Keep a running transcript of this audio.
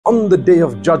on the day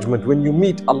of judgment, when you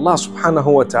meet Allah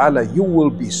subhanahu wa ta'ala, you will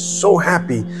be so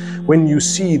happy when you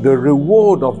see the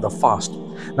reward of the fast.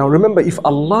 Now remember, if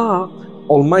Allah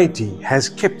Almighty has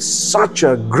kept such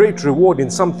a great reward in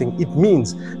something, it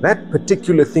means that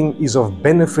particular thing is of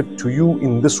benefit to you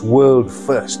in this world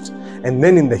first, and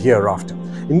then in the hereafter.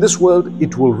 In this world,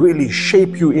 it will really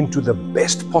shape you into the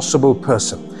best possible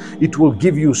person. It will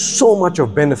give you so much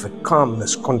of benefit,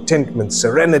 calmness, contentment,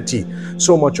 serenity,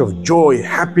 so much of joy,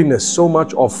 happiness, so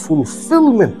much of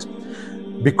fulfillment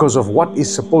because of what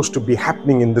is supposed to be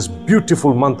happening in this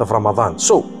beautiful month of Ramadan.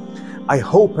 So I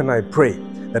hope and I pray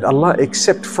that Allah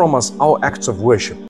accept from us our acts of worship.